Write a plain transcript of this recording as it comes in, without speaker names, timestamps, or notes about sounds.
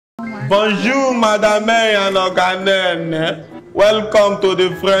Bonjour, madame and Oganen. Welcome to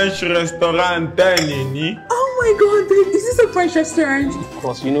the French restaurant, Nini. Oh my God, babe, is this a French restaurant? Of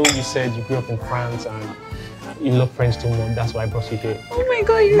course, you know you said you grew up in France and you love French too much. That's why I brought you here. Oh my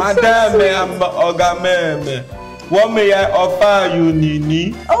God, you're Madame so sweet. and Oganen, what may I offer you,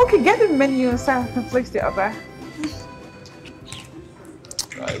 Nini? Oh, okay, get the menu so I can place the other.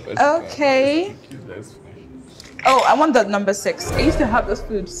 Okay. Oh, I want the number 6. I used to have this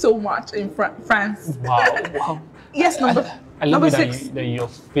food so much in France. Wow. Yes, I love number it 6. that you're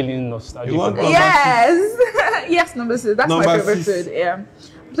feeling nostalgic. You want number Yes. Yes, number 6. That's Number my favorite 6. food. Yeah.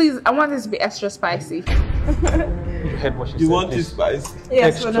 Please, I want this to be extra spicy. You heard what she said. You want it please. spicy?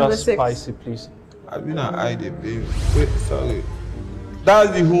 Yes, for Extra number 6. spicy, please. I've been an idea, baby. Wait, sorry. That's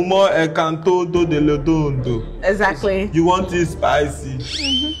the humor ecanto de lodondo. Exactly. You want it spicy?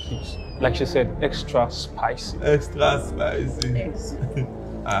 Please. Like she said, extra spicy. Extra spicy. Yes.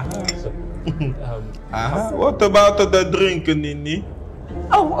 What about the drink, Nini?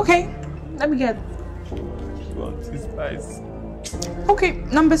 Oh, okay. Let me get. You want it spicy? Okay,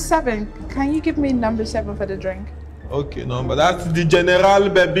 number 7. Can you give me number 7 for the drink? Okay, no, but that's the General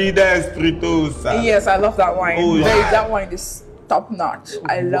Bebida Espiritosa. Yes, I love that wine. Oh, yeah. Babe, that wine is top notch.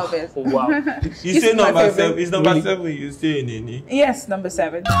 I love it. Wow. You say number 7. It's number Really? 7 you say, Nini. Yes, number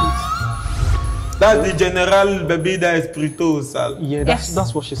 7. That's the General Bebida Espiritosa. Yeah,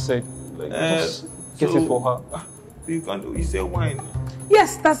 that's what she said. Like, just get it for her. You say wine.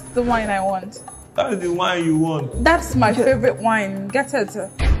 Yes, that's the wine I want. That's the wine you want. That's my favorite wine. Get it.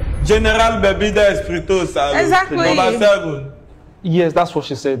 General Bebida Espiritosa. Exactly. Number 7. Yes, that's what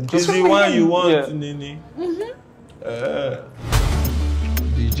she said. Is the one you want, Yeah. Nini? The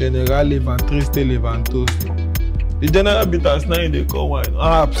General Levantriste Levantoso. The General Bitters, now they call wine.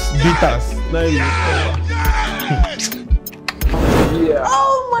 Apps, bitters, now they call wine. Yeah.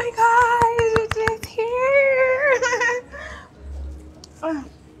 Oh my God, it's here.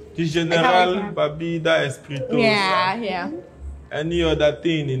 The General Bebida Espiritosa. Yeah. Any other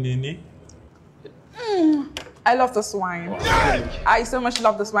thing, Nini? I love this wine. I so much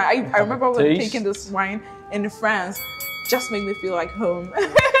love this wine. I remember when Taste. taking this wine in France. Just made me feel like home.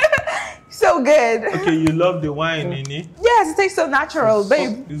 So good. Okay, you love the wine, Nini? Yes, it tastes so natural,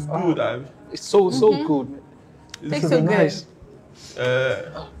 babe. It's good. It's so good. Tastes so nice.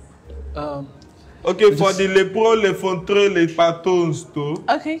 Okay, for the Le Pro, Le Fontre, Le Patons, too.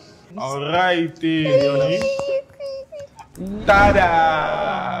 Okay. Alright, Nini.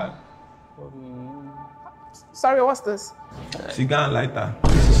 Tada! Sorry, what's this? Cigar and lighter.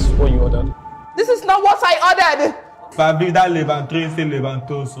 This is what you ordered. This is not what I ordered. Bebida Levantriste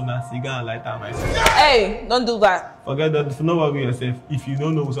Levantoso, na cigar and lighter, my sister. Hey, don't do that. Forget that. Don't worry yourself. If you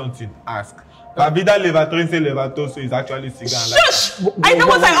don't know something, ask. Bebida Levantriste Levantoso is actually cigar and lighter. Shush! I know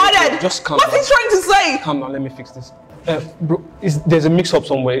what I ordered. Just calm What's down. he trying to say? Calm down, let me fix this. Bro, there's a mix-up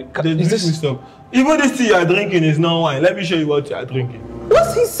somewhere. Is this... Even this tea you are drinking is not wine. Let me show you what you are drinking.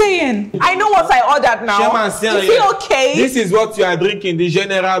 What's he saying? I know what I ordered now. Chairman, Is he okay? This is what you are drinking, the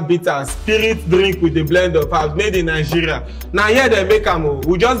General Bitter spirit drink with the blend of herbs made in Nigeria. Now here they make them.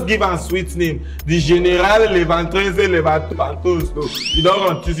 We just give a sweet name, the General Levantrese Levantoso. You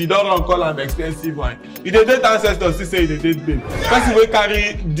don't run call them expensive wine. You dey date ancestors, you say you dey date babe. Person wey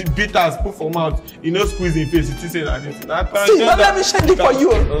carry the bitters put for mouth, you no squeeze in face, you say na this. See, don't let me change it for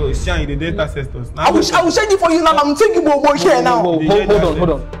you. Oh, Sian, you dey date ancestors. I will change it for you now. I'm taking more here now. Hold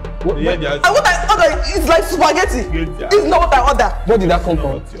on. What I ordered is like spaghetti. It's not what I ordered. Where did that come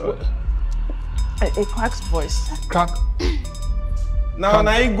from? A cracked voice. Crack. Now,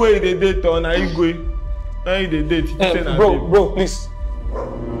 na Igwe dey date or na Igwe. Now you dey date. Bro, please.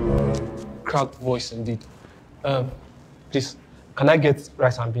 Cracked voice indeed. Please, can I get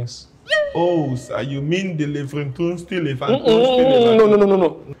rice and beans? Oh, sir, you mean the Levantons still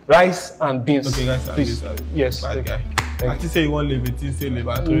No. Rice and beans. Okay, rice and please. beans. Yes. Bad guy. I think say you want Levitin, say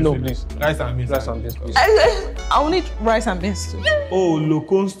Levantos. No, please. Rice and beans. Rice and beans, please. I will need rice and beans too. Oh,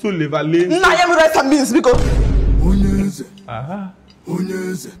 Locons to Levalin. No, I am rice and beans because. Aha.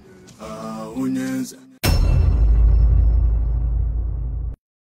 Onyeze.